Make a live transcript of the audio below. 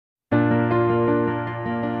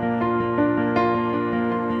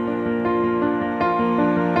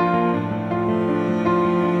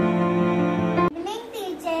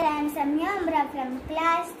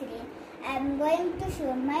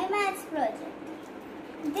project.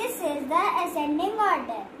 This is the ascending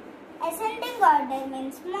order. Ascending order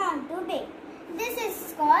means small to big. This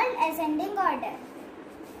is called ascending order.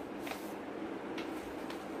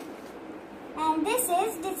 And this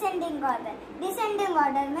is descending order. Descending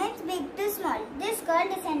order means big to small. This is called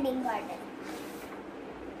descending order.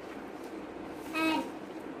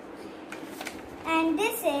 And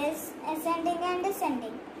this is ascending and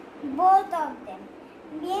descending. Both of them.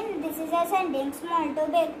 Again, this is ascending, small to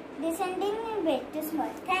big. Descending, big to small.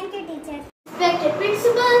 Thank you, teacher. Respected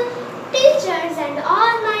principal, teachers and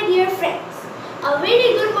all my dear friends. A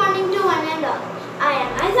very good morning to one and all. I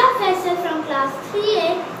am Aiza Faisal from class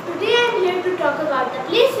 3A. Today I am here to talk about the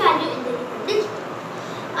place value in the given digit.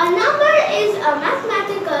 A number is a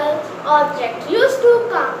mathematical object used to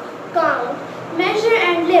count, measure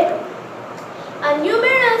and label. A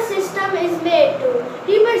numeral system is made to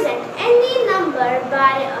represent any number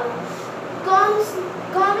by a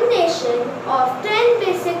combination of 10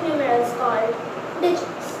 basic numerals called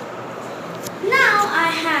digits. Now I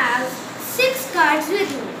have 6 cards with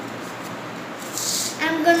me.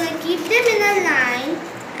 I'm gonna keep them in a line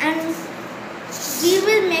and we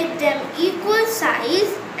will make them equal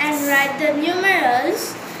size and write the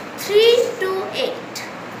numerals 3 to 8.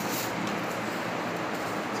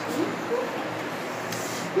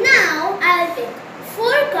 Now I'll pick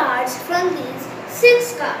 4 cards from these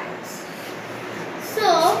 6 cards.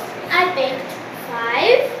 So I picked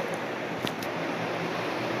 5,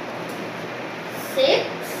 6,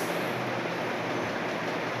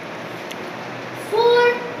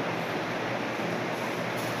 4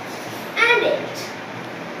 and 8.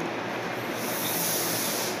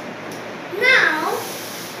 Now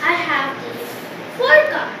I have these 4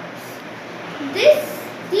 cards.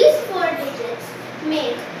 These 4 digits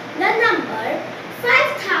make the number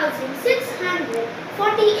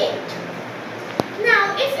 5648.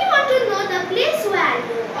 Now if you want to know the place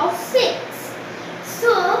value of 6,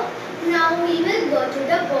 so now we will go to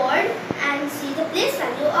the board and see the place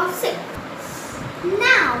value of 6.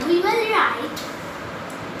 Now we will write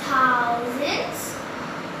thousands,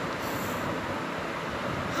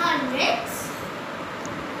 hundreds,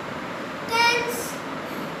 tens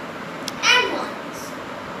and ones.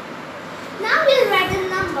 Now we'll write a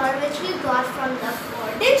number which we got from the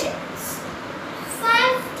 4 digits.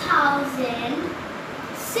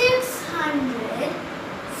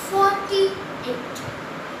 5648.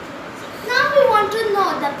 Now we want to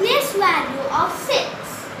know the place value of 6.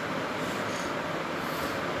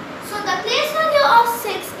 So the place value of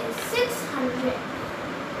 6 is 600.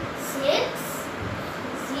 6,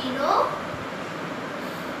 0,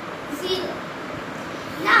 0.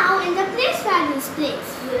 Now in the place values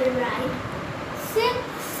place, we will write 6,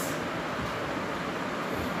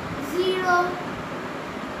 0,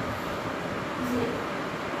 0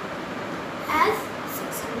 as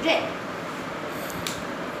 600.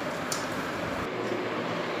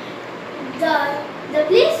 The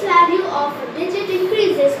place value of a digit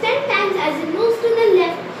increases 10 times as it moves to the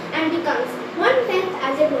left and becomes 1/10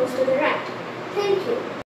 as it moves to the right. Thank you.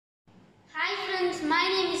 Hi friends, my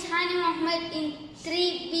name is Hani Mohammed in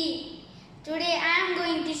 3B. Today I am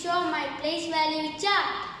going to show my place value chart.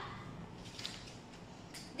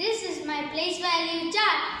 This is my place value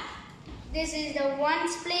chart. This is the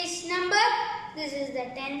ones place number. This is the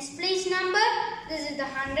tens place number. This is the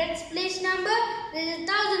hundreds place number. This is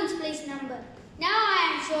thousands place number. Now I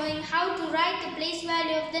am showing how to write the place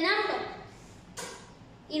value of the number.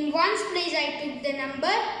 In ones place I took the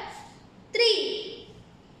number 3.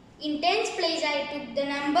 In tens place I took the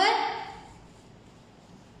number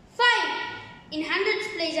 5. In hundreds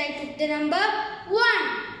place I took the number 1.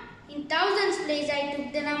 In thousands place I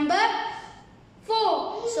took the number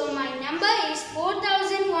 4. So my number is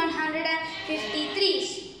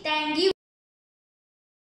 4153. Thank you.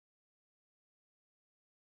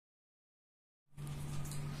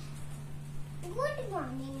 Good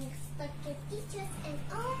morning, respected teachers and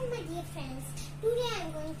all my dear friends. Today I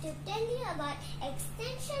am going to tell you about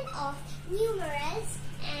extension of numerals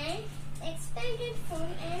and expanded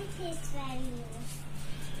form and place values.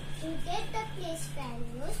 To get the place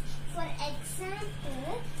values, for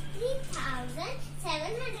example,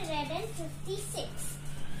 3756.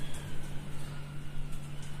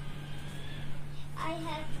 I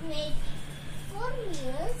have made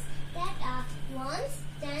formulas that are ones,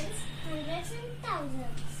 tens, hundreds and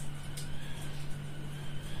thousands.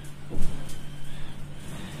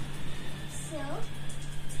 So,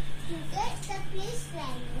 to get the place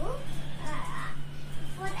value,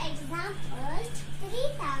 for example,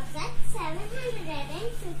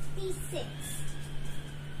 3756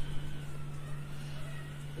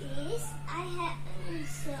 is, I'm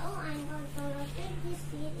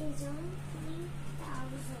is on 3000.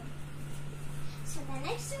 So the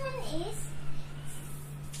next one is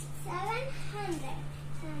 700.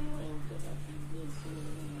 So I'm going to repeat this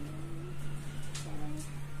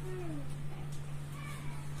 700.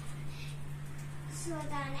 So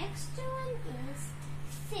the next one is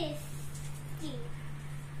 50.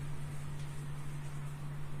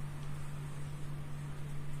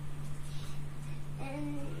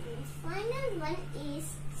 And the final one is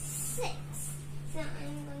 6. So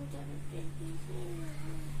I'm going to repeat this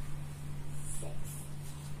 6.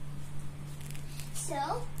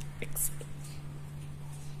 So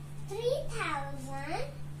 3000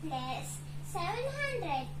 plus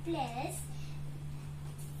 700 plus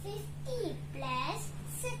 50 plus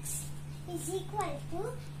 6 is equal to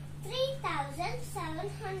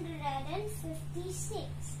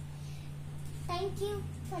 3756. Thank you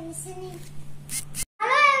for listening.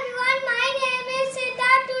 Hello everyone, my name is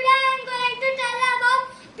Sita. Today I am going to tell about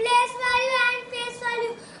place value and face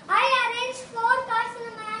value. I arranged 4 cards in a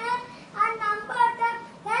manner and numbered them.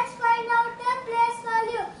 Let's find out the place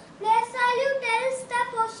value. Place value tells the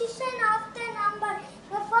position of the number.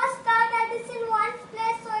 The first card that is in 1's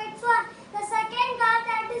place, so it's 1. The second card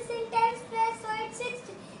that is in 10's place, so it's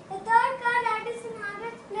 60. The third card that is in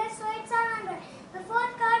 100's place, so it's 100. The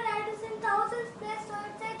fourth card that is in 1000's place, so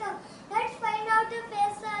it's 8000. Let's find out the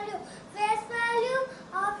face value. Face value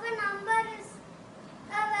of a number is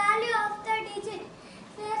the value of the digit.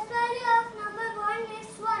 Face value of number 1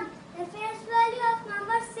 is 1. The face value of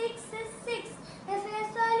number 6 is 6. The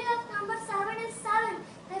face value of number 7 is 7.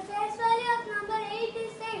 The face value of number 8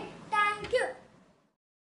 is 8. Thank you.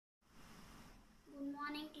 Good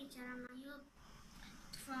morning, teacher. I'm Ayub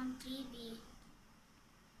from 3B,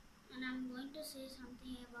 and I'm going to say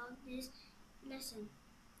something about this lesson.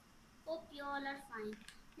 Hope you all are fine.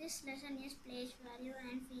 This lesson is place value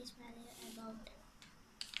and face value about.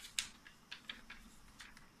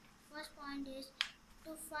 First point is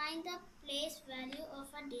to find the place value of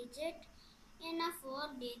a digit in a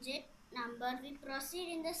 4-digit number. We proceed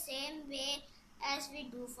in the same way as we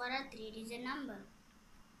do for a 3-digit number.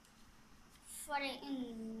 But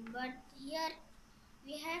here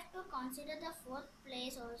we have to consider the 4th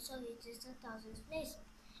place also, which is the thousands place.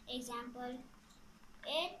 Example,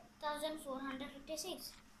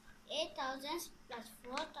 8456. 8000 plus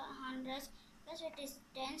 400 plus 50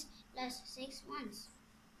 tens plus 6 ones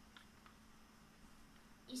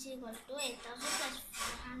is equal to 8000 plus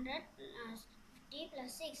 400 plus 50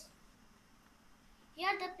 plus 6.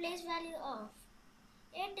 Here the place value of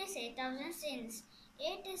 8 is 8000, since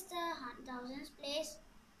 8 is the thousands place.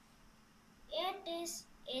 8 is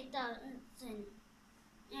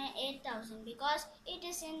 8000 because it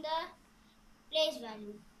is in the place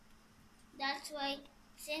value. That's why,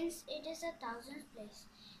 since it is a thousands place.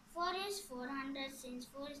 4 is 400, since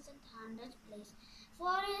 4 is the hundredth place.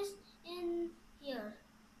 4 is in here.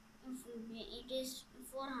 It is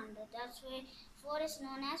 400. That's why 4 is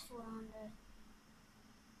known as 400.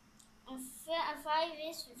 5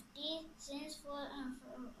 is 50, since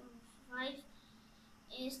 5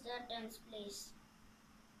 is the tens place.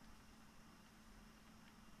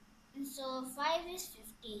 And so 5 is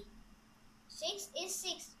 50. 6 is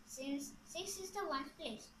 6, since 6 is the ones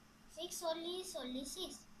place. 6 only is only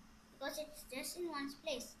 6 because it's just in ones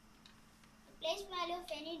place. The place value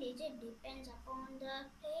of any digit depends upon the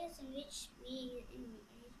place in which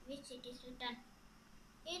it is written.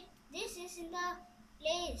 This is in the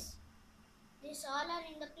place. These all are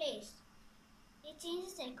in the place. It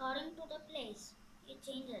changes according to the place. It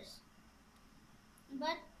changes.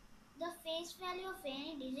 But the face value of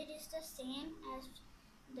any digit is the same as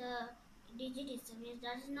the digit itself. It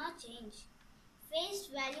does not change. Face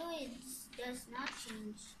value does not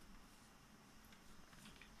change.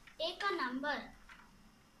 Take a number.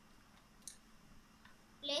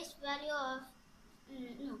 Place value of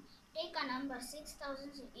Take a number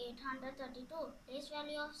 6832. Place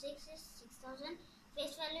value of 6 is 6000.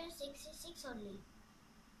 Face value of 6 is 6 only.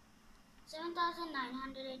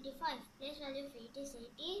 7985. Place value of 8 is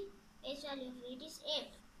 80. Face value of 8 is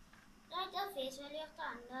 8. Write the face value of the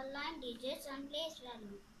underlined digits and place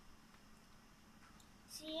value.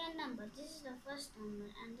 See a number. This is the first number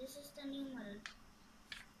and this is the numeral.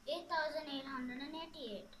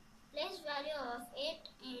 8888. Place value of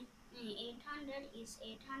 800 is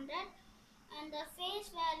 800 and the face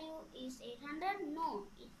value is 800. No,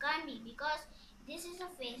 it can't be because this is a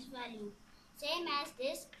face value. Same as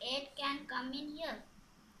this, 8 can come in here.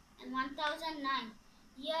 And 1009.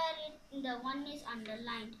 Here the 1 is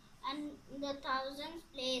underlined. And in the thousands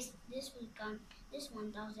place, this will come. This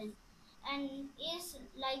 1000. And is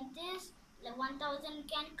like this, the 1000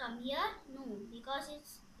 can come here? No, because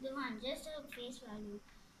it's the one, just a face value.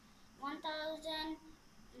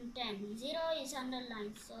 1010. 0 is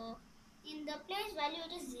underlined. So in the place value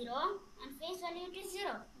it is 0 and face value it is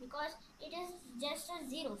 0 because it is just a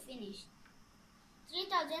 0 finish.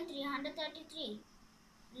 3333.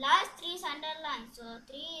 Last 3 is underlined. So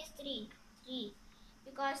 3 is 3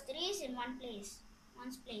 because 3 is in one's place.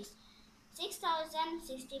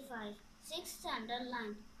 6065. 6 is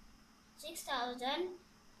underlined. 6000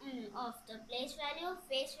 of the place value,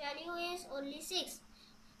 face value is only 6.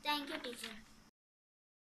 Thank you, teacher.